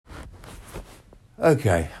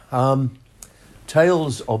Okay,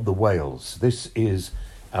 Tales of the Whales. This is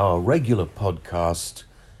our regular podcast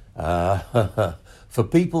for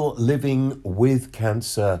people living with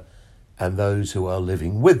cancer and those who are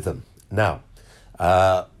living with them. Now,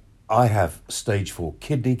 I have stage 4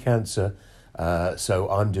 kidney cancer, so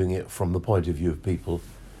I'm doing it from the point of view of people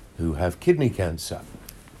who have kidney cancer.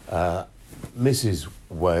 Mrs.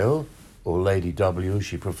 Whale, or Lady W,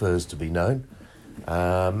 she prefers to be known,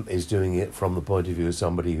 is doing it from the point of view of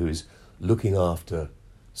somebody who is looking after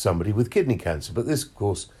somebody with kidney cancer. But this, of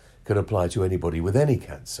course, can apply to anybody with any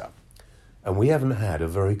cancer. And we haven't had a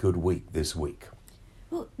very good week this week.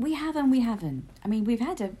 Well, we have and we haven't. I mean, we've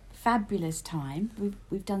had a fabulous time.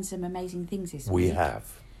 We've done some amazing things this week. We have.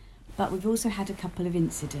 But we've also had a couple of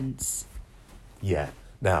incidents. Yeah.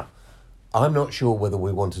 Now, I'm not sure whether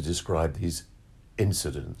we want to describe these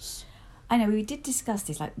incidents. I know we did discuss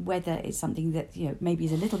this, like whether it's something that, maybe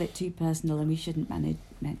is a little bit too personal and we shouldn't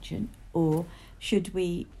mention, or should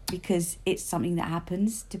we, because it's something that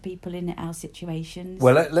happens to people in our situations.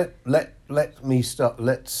 Well, let me start.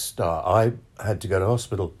 Let's start. I had to go to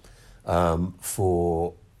hospital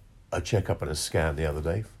for a checkup and a scan the other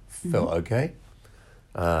day. Felt okay.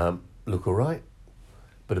 Look all right.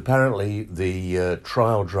 But apparently the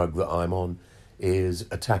trial drug that I'm on is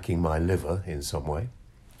attacking my liver in some way.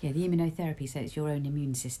 Yeah, the immunotherapy, so it's your own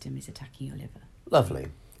immune system is attacking your liver. Lovely.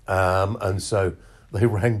 And so they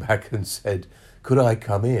rang back and said, could I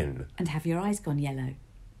come in? And have your eyes gone yellow?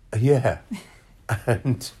 Yeah.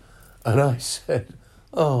 and I said,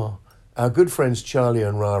 our good friends Charlie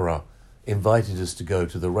and Rara invited us to go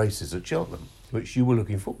to the races at Cheltenham, which you were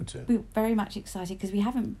looking forward to. We were very much excited because we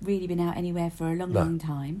haven't really been out anywhere for a long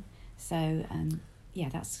time. So,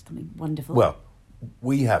 that's something wonderful. Well,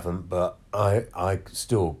 we haven't, but I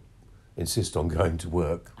still insist on going to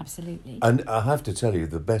work. Absolutely. And I have to tell you,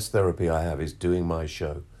 the best therapy I have is doing my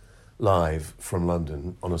show live from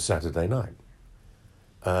London on a Saturday night.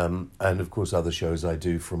 And, of course, other shows I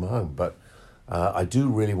do from home. But I do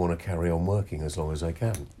really want to carry on working as long as I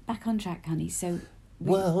can. Back on track, honey. So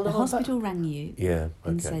the hospital rang you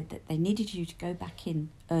and okay. said that they needed you to go back in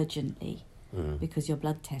urgently because your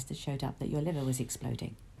blood test had showed up that your liver was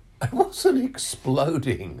exploding. It wasn't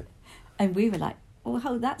exploding. And we were like,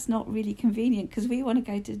 oh, that's not really convenient because we want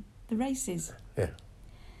to go to the races. Yeah.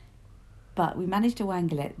 But we managed to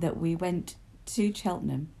wangle it that we went to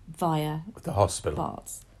Cheltenham via the hospital.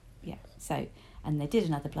 Barts. Yeah. So, and they did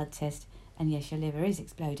another blood test, and yes, your liver is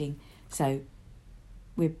exploding. So,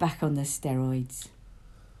 we're back on the steroids.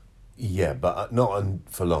 Yeah, but not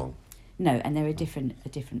for long. No, and they're a different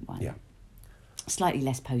one. Yeah. Slightly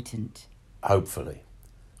less potent. Hopefully.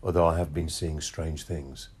 Although I have been seeing strange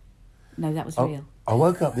things. No, that was real. I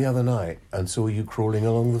woke up the other night and saw you crawling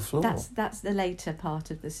along the floor. That's the later part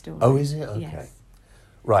of the story. Oh, is it? Okay. Yes.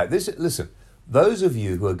 Right. Listen, those of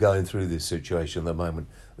you who are going through this situation at the moment,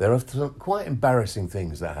 there are some quite embarrassing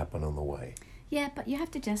things that happen on the way. Yeah, but you have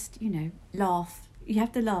to just, laugh. You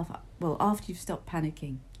have to laugh. Well, after you've stopped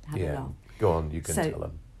panicking, have a laugh. Go on, you can tell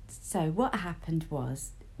them. So what happened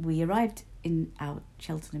was we arrived in our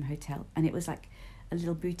Cheltenham hotel, and it was like a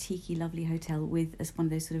little boutique-y, lovely hotel with one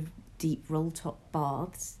of those sort of deep roll-top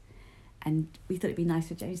baths. And we thought it'd be nice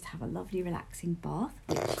for James to have a lovely, relaxing bath,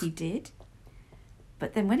 which he did.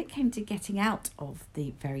 But then when it came to getting out of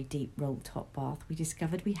the very deep roll-top bath, we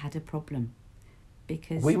discovered we had a problem.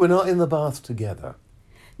 Because we were not in the bath together.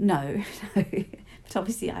 No. But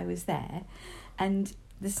obviously I was there. And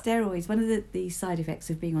the steroids, one of the side effects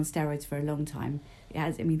of being on steroids for a long time,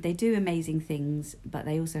 they do amazing things, but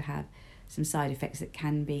they also have some side effects that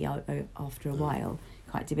can be, after a while,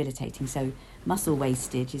 quite debilitating. So muscle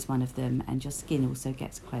wastage is one of them, and your skin also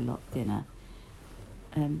gets quite a lot thinner.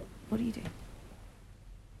 What do you do?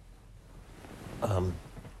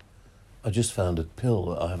 I just found a pill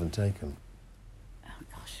that I haven't taken. Oh,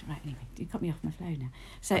 gosh, right, anyway, you got me off my flow now.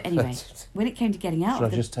 So anyway, when it came to getting out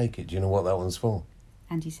Should I just take it? Do you know what that one's for?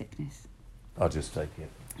 Anti-sickness. I'll just take it.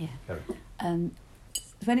 Yeah.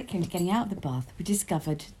 When it came to getting out of the bath, we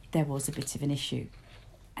discovered there was a bit of an issue.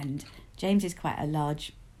 And James is quite a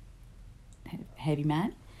large, heavy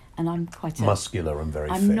man, and I'm quite muscular and very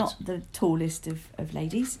fit. I'm not the tallest of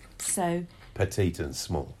ladies, so petite and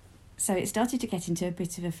small. So it started to get into a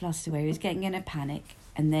bit of a fluster where he was getting in a panic,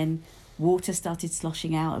 and then water started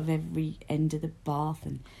sloshing out of every end of the bath,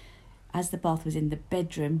 and as the bath was in the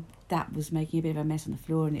bedroom, that was making a bit of a mess on the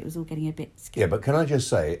floor, and it was all getting a bit scary. Yeah, but can I just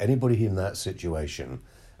say, anybody in that situation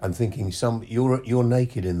and thinking you're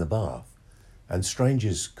naked in the bath, and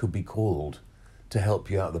strangers could be called to help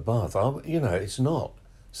you out of the bath. It's not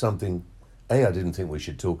something. A, I didn't think we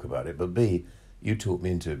should talk about it, but B, You talked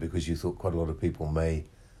me into it because you thought quite a lot of people may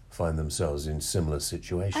find themselves in similar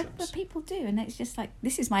situations. But people do, and it's just like,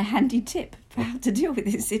 this is my handy tip for how to deal with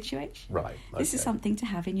this situation. Right. Okay. This is something to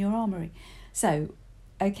have in your armoury. So,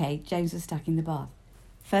 okay, James was stuck in the bath.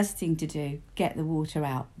 First thing to do, get the water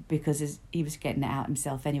out, because he was getting it out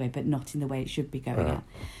himself anyway, but not in the way it should be going out.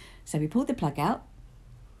 So we pulled the plug out,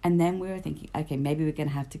 and then we were thinking, okay, maybe we're going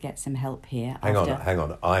to have to get some help here. Hang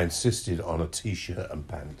on. I insisted on a T-shirt and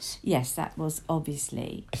pants. Yes, that was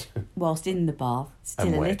obviously, whilst in the bath,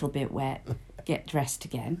 still a little bit wet, get dressed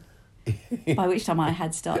again. By which time I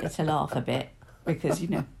had started to laugh a bit, because,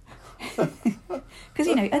 because,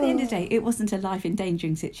 at the end of the day, it wasn't a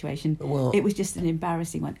life-endangering situation. Well, it was just an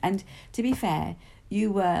embarrassing one. And to be fair,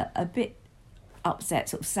 you were a bit upset,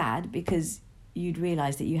 sort of sad, because you'd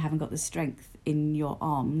realised that you haven't got the strength in your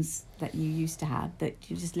arms that you used to have, that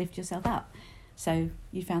you just lift yourself up. So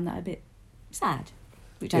you found that a bit sad,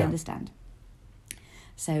 which I understand.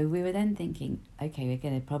 So we were then thinking, okay, we're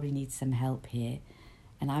going to probably need some help here.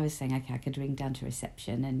 And I was saying, okay, I could ring down to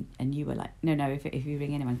reception. And you were like, no, if you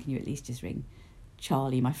ring anyone, can you at least just ring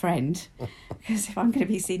Charlie, my friend? Because if I'm going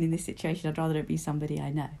to be seen in this situation, I'd rather it be somebody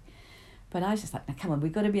I know. But I was just like, now, come on,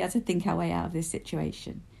 we've got to be able to think our way out of this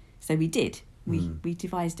situation. So we did. We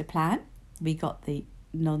devised a plan. We got the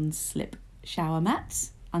non-slip shower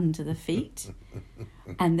mats under the feet.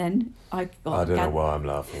 And then I don't know why I'm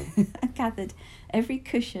laughing. I gathered every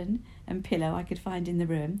cushion and pillow I could find in the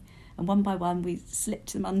room. And one by one, we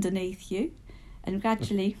slipped them underneath you and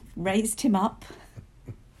gradually raised him up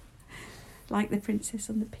like the princess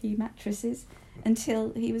on the pea mattresses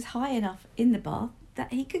until he was high enough in the bath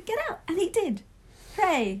that he could get out. And he did.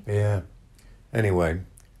 Hooray! Yeah. Anyway,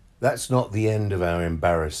 that's not the end of our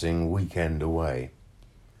embarrassing weekend away.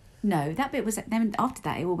 No, that bit was... Then after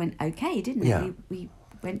that, it all went okay, didn't it? Yeah. We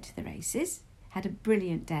went to the races, had a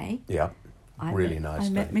brilliant day. Yeah. Really nice I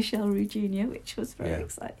day. met Michelle Roux Jr., which was very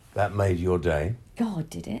exciting. That made your day. God,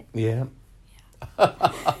 did it? Yeah.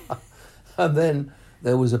 And then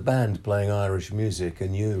there was a band playing Irish music,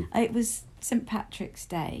 and you... It was St. Patrick's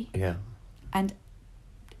Day. Yeah. And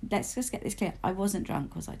let's just get this clear. I wasn't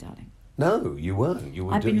drunk, was I, darling? No, you weren't.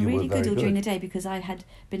 I've been really good all during the day because I had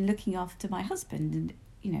been looking after my husband and,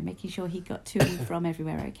 making sure he got to and from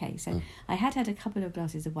everywhere okay. So I had a couple of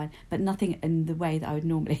glasses of wine, but nothing in the way that I would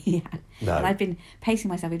normally have. No. And I'd been pacing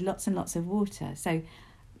myself with lots and lots of water. So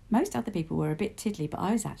most other people were a bit tiddly, but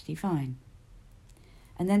I was actually fine.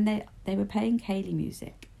 And then they were playing Kaylee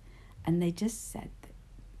music, and they just said that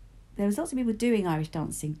there was lots of people doing Irish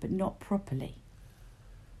dancing, but not properly.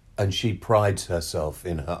 And she prides herself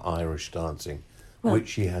in her Irish dancing, which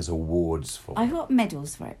she has awards for. I got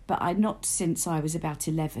medals for it, but not since I was about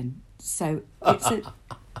 11. So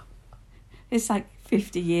it's like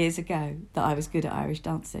 50 years ago that I was good at Irish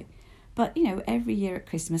dancing. But, every year at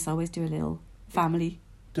Christmas I always do a little family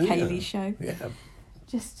Kaylee show. Yeah.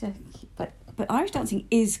 But Irish dancing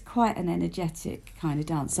is quite an energetic kind of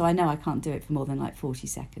dance, so I know I can't do it for more than like 40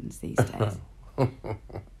 seconds these days.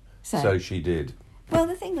 So she did. Well,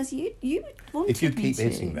 the thing was, you wanted me to... If you keep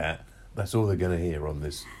hitting that, that's all they're going to hear on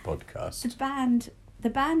this podcast. The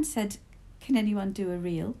band said, can anyone do a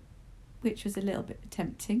reel? Which was a little bit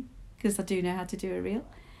tempting, because I do know how to do a reel.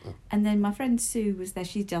 And then my friend Sue was there.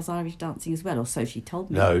 She does Irish dancing as well, or so she told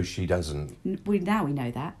me. No, she doesn't. Now we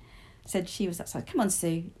know that. Said she was outside, come on,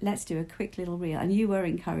 Sue, let's do a quick little reel. And you were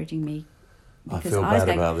encouraging me. I feel bad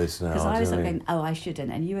about this now. Because I was going, oh, I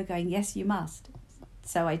shouldn't. And you were going, yes, you must.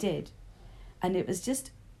 So I did. And it was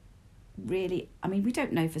just really, we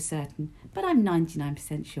don't know for certain, but I'm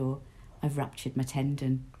 99% sure I've ruptured my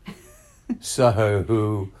tendon.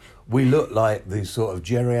 So we look like the sort of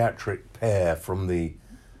geriatric pair from the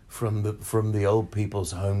old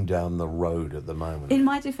people's home down the road at the moment. In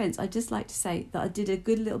my defence, I'd just like to say that I did a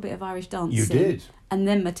good little bit of Irish dancing. You did. And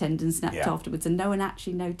then my tendon snapped afterwards, and no one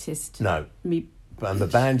actually noticed. No. Me. And the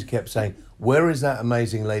band kept saying, where is that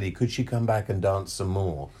amazing lady? Could she come back and dance some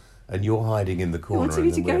more? And you're hiding in the corner. You wanted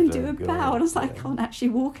me to go and do a bow, and I was like, I can't actually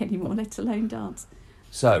walk anymore, let alone dance.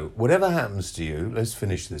 So, whatever happens to you, let's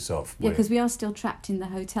finish this off. Yeah, because we are still trapped in the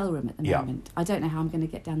hotel room at the moment. I don't know how I'm going to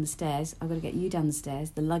get down the stairs. I've got to get you down the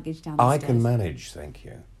stairs, the luggage down the stairs. I can manage, thank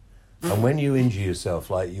you. And when you injure yourself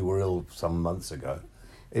like you were ill some months ago,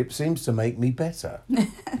 it seems to make me better.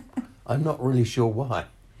 I'm not really sure why.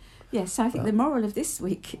 Yes, so I think the moral of this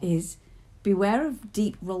week is beware of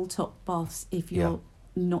deep roll-top baths if you're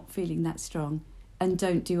not feeling that strong, and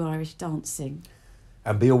don't do Irish dancing.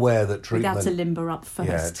 And be aware that treatment... Without a limber up first.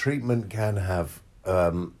 Yeah, treatment can have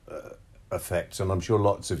effects, and I'm sure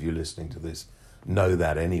lots of you listening to this know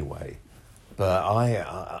that anyway. But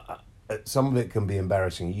some of it can be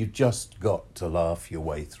embarrassing. You've just got to laugh your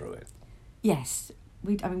way through it. Yes.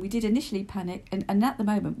 We did initially panic, and at the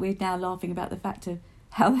moment we're now laughing about the fact of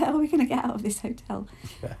how the hell are we going to get out of this hotel?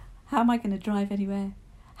 Yeah. How am I going to drive anywhere?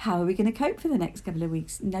 How are we going to cope for the next couple of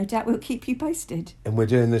weeks? No doubt we'll keep you posted. And we're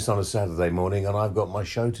doing this on a Saturday morning, and I've got my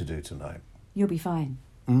show to do tonight. You'll be fine.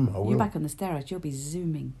 I will. You're back on the steroids. You'll be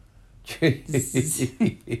zooming. Hey,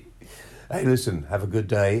 listen, have a good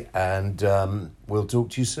day, and we'll talk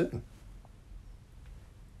to you soon.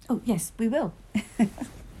 Oh, yes, we will.